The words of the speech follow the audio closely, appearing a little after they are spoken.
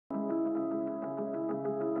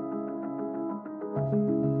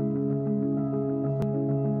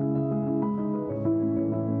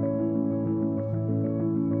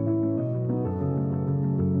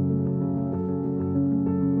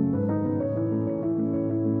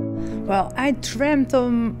Well, I dreamt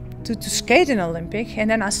to skate in Olympic, and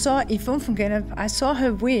then I saw Yvonne van Gennep. I saw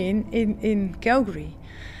her win in Calgary.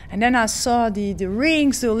 And then I saw the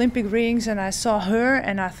rings, the Olympic rings, and I saw her,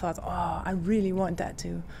 and I thought, oh, I really want that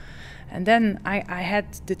too. And then I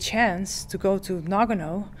had the chance to go to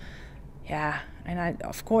Nagano. Yeah, and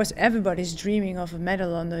of course, everybody's dreaming of a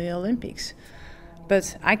medal on the Olympics.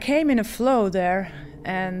 But I came in a flow there,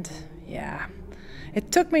 and yeah,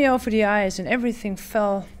 it took me over the ice, and everything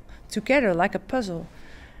fell together like a puzzle.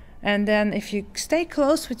 And then if you stay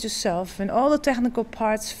close with yourself, and all the technical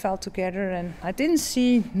parts fell together, and I didn't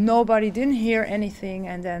see nobody, didn't hear anything,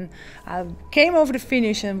 and then I came over the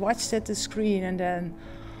finish and watched at the screen, and then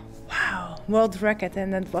wow, world record,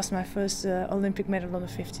 and that was my first Olympic medal on the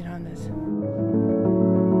 1500.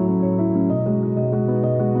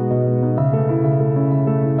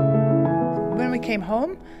 When we came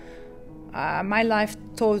home, my life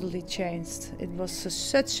totally changed. It was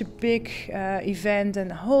such a big event, and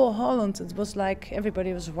whole Holland, it was like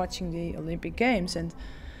everybody was watching the Olympic Games, and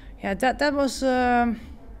yeah, that was a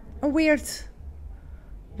weird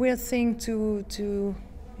thing to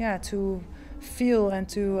feel and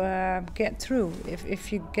to get through.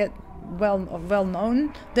 If you get well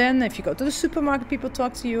known, then if you go to the supermarket, people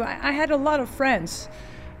talk to you. I had a lot of friends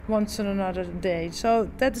once on another day, so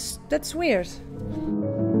that's weird.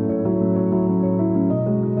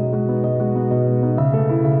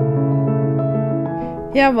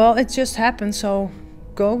 Yeah, well, it just happened, so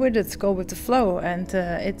go with it, go with the flow. And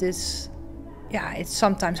it's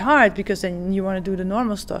sometimes hard because then you want to do the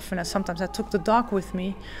normal stuff. And sometimes I took the dog with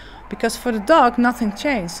me because for the dog, nothing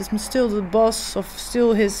changed. It's still the boss of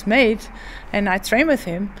still his mate, and I train with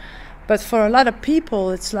him. But for a lot of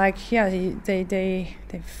people, it's like, yeah, they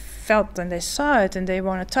felt and they saw it, and they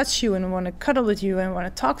want to touch you and want to cuddle with you and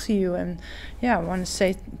want to talk to you and, yeah, want to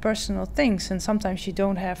say personal things. And sometimes you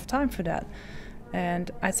don't have time for that.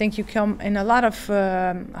 And I think you come in a lot of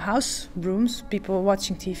house rooms, people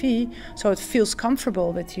watching TV, so it feels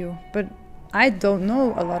comfortable with you. But I don't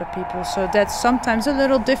know a lot of people, so that's sometimes a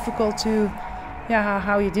little difficult to, yeah,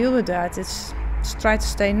 how you deal with that. It's try to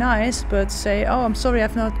stay nice, but say, oh, I'm sorry,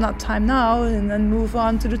 I've not time now, and then move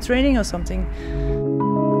on to the training or something.